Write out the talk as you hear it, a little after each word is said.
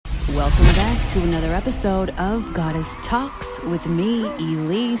Welcome back to another episode of Goddess Talks with me,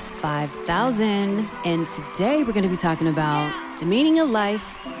 Elise 5000. And today we're going to be talking about the meaning of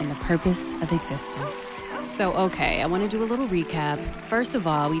life and the purpose of existence. So, I want to do a little recap. First of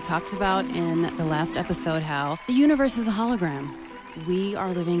all, we talked about in the last episode how the universe is a hologram. We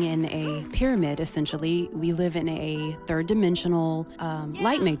are living in a pyramid, essentially. We live in a third-dimensional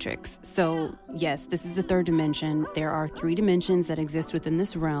light matrix. So, yes, this is the third dimension. There are 3 dimensions that exist within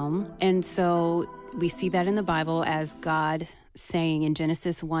this realm. And so we see that in the Bible as God saying in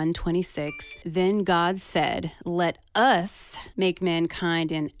Genesis 1:26, "Then God said, let us make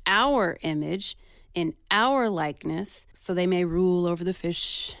mankind in our image, in our likeness, so they may rule over the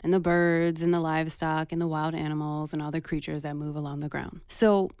fish and the birds and the livestock and the wild animals and all the creatures that move along the ground."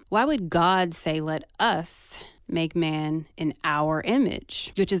 So why would God say, let us make man in our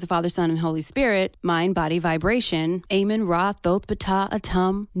image, which is the Father, Son, and Holy Spirit, mind, body, vibration, Amen, Ra, Thoth, Ptah,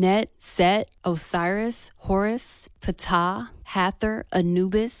 Atum, Net, Set, Osiris, Horus, Ptah, Hathor,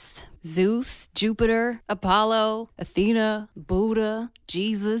 Anubis, Zeus, Jupiter, Apollo, Athena, Buddha,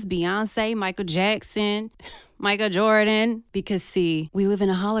 Jesus, Beyonce, Michael Jackson, Michael Jordan. Because see, we live in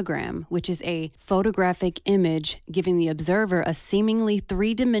a hologram, which is a photographic image giving the observer a seemingly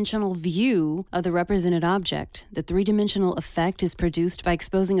 3-dimensional view of the represented object. The 3-dimensional effect is produced by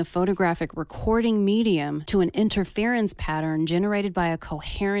exposing a photographic recording medium to an interference pattern generated by a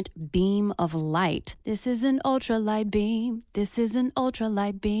coherent beam of light. This is an ultralight beam. This is an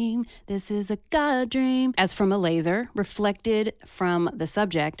ultralight beam. This is a God dream. As from a laser, reflected from the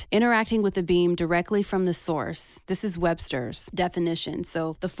subject, interacting with the beam directly from the source. This is Webster's definition.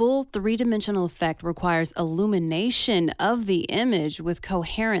 So the full 3-dimensional effect requires illumination of the image with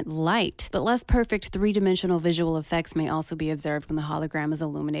coherent light, but less perfect 3-dimensional visual effects may also be observed when the hologram is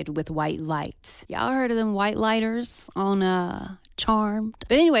illuminated with white light. Y'all heard of them white lighters on Charmed?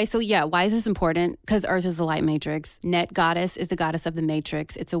 But anyway, so yeah, why is this important? Because Earth is a light matrix. Net Goddess is the goddess of the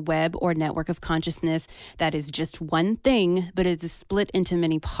matrix. It's a web or network of consciousness that is just one thing, but it is split into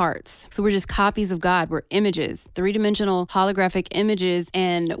many parts. So we're just copies of God. We're images, 3-dimensional holographic images,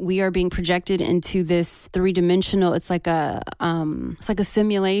 and we are being projected into this 3-dimensional. It's like a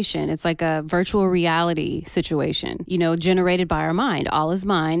simulation. It's like a virtual reality situation, generated by our mind. All is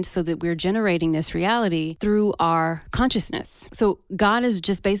mind, so that we're generating this reality through our consciousness. So God is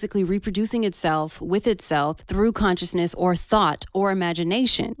just basically reproducing itself with itself through consciousness or thought or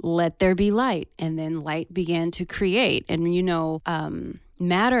imagination. Let there be light. And then light began to create. And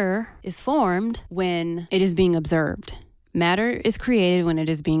matter is formed when it is being observed. Matter is created when it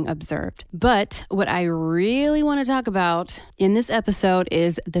is being observed. But what I really want to talk about in this episode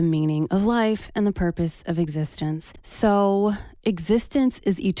is the meaning of life and the purpose of existence. So existence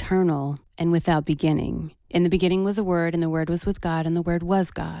is eternal and without beginning. In the beginning was a word, and the word was with God, and the word was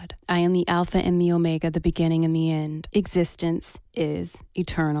God. I am the Alpha and the Omega, the beginning and the end. Existence is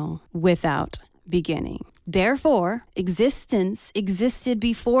eternal, without beginning. Therefore, existence existed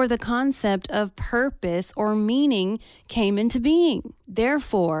before the concept of purpose or meaning came into being.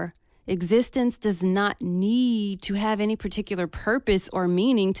 Therefore, existence does not need to have any particular purpose or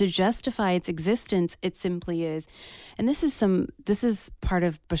meaning to justify its existence. It simply is. And this is part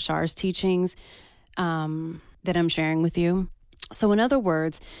of Bashar's teachings that I'm sharing with you. So in other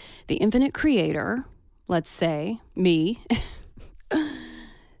words, the infinite creator, let's say me,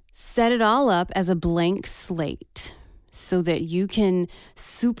 set it all up as a blank slate so that you can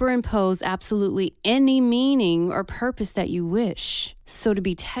superimpose absolutely any meaning or purpose that you wish. So to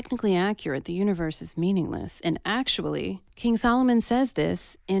be technically accurate, the universe is meaningless. And actually, King Solomon says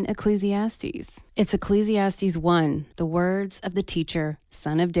this in Ecclesiastes. It's Ecclesiastes 1, the words of the teacher,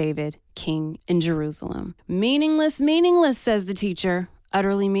 son of David, king in Jerusalem. Meaningless, meaningless, says the teacher,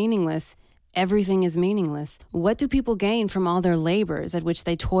 utterly meaningless. Everything is meaningless. What do people gain from all their labors at which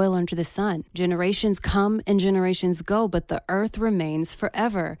they toil under the sun? Generations come and generations go, but the earth remains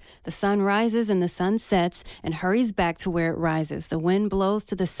forever. The sun rises and the sun sets and hurries back to where it rises. The wind blows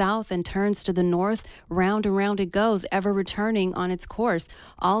to the south and turns to the north. Round and round it goes, ever returning on its course.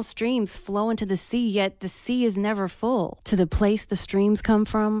 All streams flow into the sea, yet the sea is never full. To the place the streams come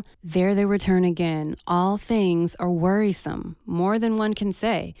from, there they return again. All things are worrisome, more than one can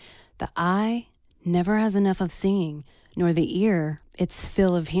say. The eye never has enough of seeing, nor the ear its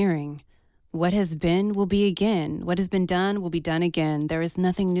fill of hearing. What has been will be again. What has been done will be done again. There is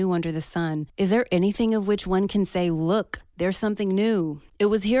nothing new under the sun. Is there anything of which one can say, look, there's something new? It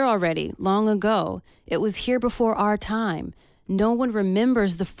was here already, long ago. It was here before our time. No one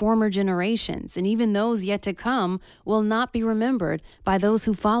remembers the former generations, and even those yet to come will not be remembered by those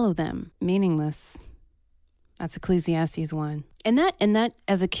who follow them. Meaningless. That's Ecclesiastes 1. And that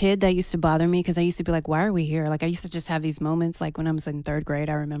as a kid, that used to bother me because I used to be like, why are we here? Like I used to just have these moments like when I was in third grade,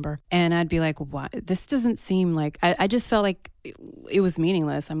 I remember. And I'd be like, why? This doesn't seem like, I just felt like it was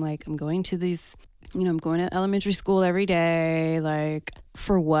meaningless. I'm like, I'm going to these, I'm going to elementary school every day. Like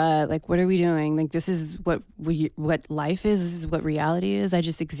for what? Like, what are we doing? Like, this is what life is. This is what reality is. I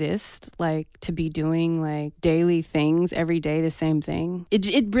just exist, like, to be doing, like, daily things every day, the same thing.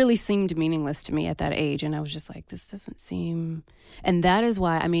 It really seemed meaningless to me at that age. And I was just like, this doesn't seem... And that is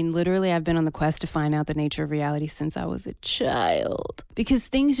why, literally, I've been on the quest to find out the nature of reality since I was a child. Because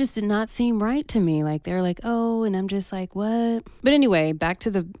things just did not seem right to me. Like, they're like, oh, and I'm just like, what? But anyway, back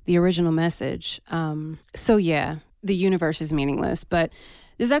to the original message. So, yeah. The universe is meaningless, but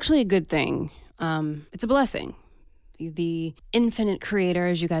this is actually a good thing. It's a blessing. The infinite creator,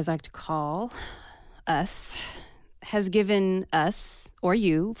 as you guys like to call us, has given us, or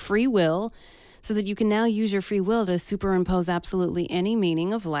you, free will, so that you can now use your free will to superimpose absolutely any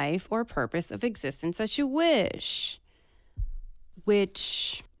meaning of life or purpose of existence that you wish.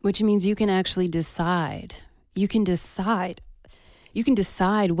 Which means you can actually decide. You can decide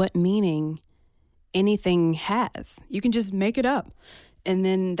what meaning anything has. You can just make it up. And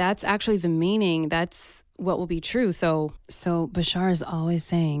then that's actually the meaning. That's what will be true. So Bashar is always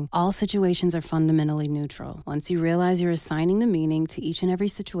saying all situations are fundamentally neutral. Once you realize you're assigning the meaning to each and every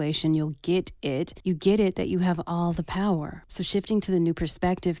situation, you'll get it. You get it that you have all the power. So shifting to the new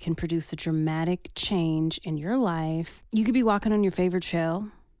perspective can produce a dramatic change in your life. You could be walking on your favorite trail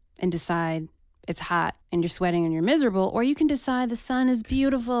and decide it's hot and you're sweating and you're miserable, or you can decide the sun is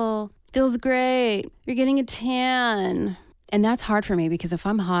beautiful. Feels great. You're getting a tan. And that's hard for me because if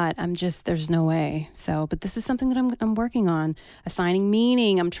I'm hot, there's no way. So, but this is something that I'm working on. Assigning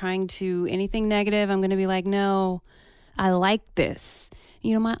meaning. I'm trying to, anything negative, I'm going to be like, no, I like this.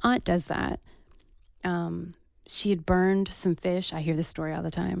 My aunt does that. She had burned some fish. I hear this story all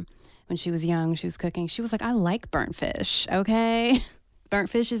the time. When she was young, she was cooking. She was like, I like burnt fish. Okay. Burnt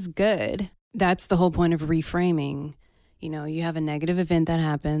fish is good. That's the whole point of reframing. You have a negative event that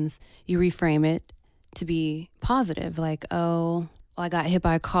happens, you reframe it to be positive. Like, oh, well, I got hit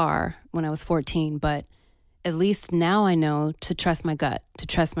by a car when I was 14, but at least now I know to trust my gut, to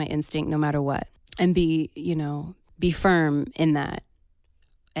trust my instinct no matter what, and be firm in that.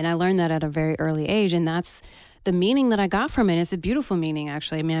 And I learned that at a very early age, and that's the meaning that I got from it. It's a beautiful meaning,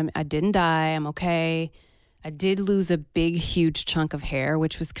 actually. I didn't die. I'm okay. I did lose a big, huge chunk of hair,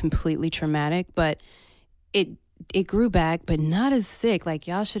 which was completely traumatic, but it grew back, but not as thick. Like,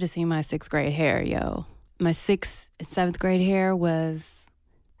 y'all should have seen my 6th grade hair, yo. My 6th and 7th grade hair was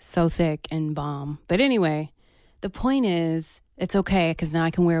so thick and bomb. But anyway, the point is, it's okay, because now I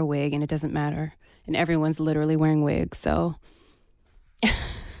can wear a wig and it doesn't matter. And everyone's literally wearing wigs, so.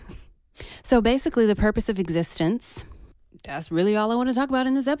 So basically, the purpose of existence, that's really all I want to talk about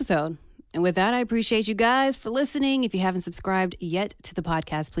in this episode. And with that, I appreciate you guys for listening. If you haven't subscribed yet to the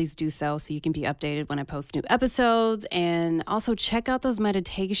podcast, please do so you can be updated when I post new episodes. And also check out those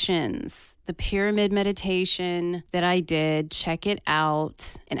meditations, the pyramid meditation that I did. Check it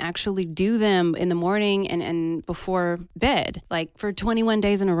out and actually do them in the morning and before bed, like for 21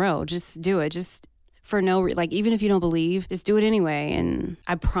 days in a row. Just do it. Just for even if you don't believe, just do it anyway. And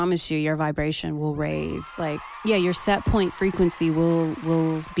I promise you, your vibration will raise. Your set point frequency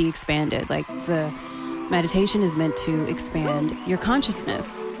will be expanded. Like, the meditation is meant to expand your consciousness.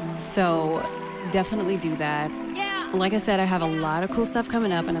 So definitely do that. Like I said, I have a lot of cool stuff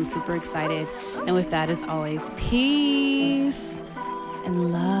coming up and I'm super excited. And with that, as always, peace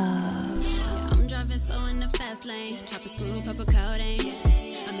and love. I'm driving slow in the fast lane, chopper screw, purple coating.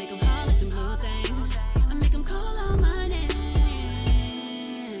 I make them holler at them blue things. I make them call on my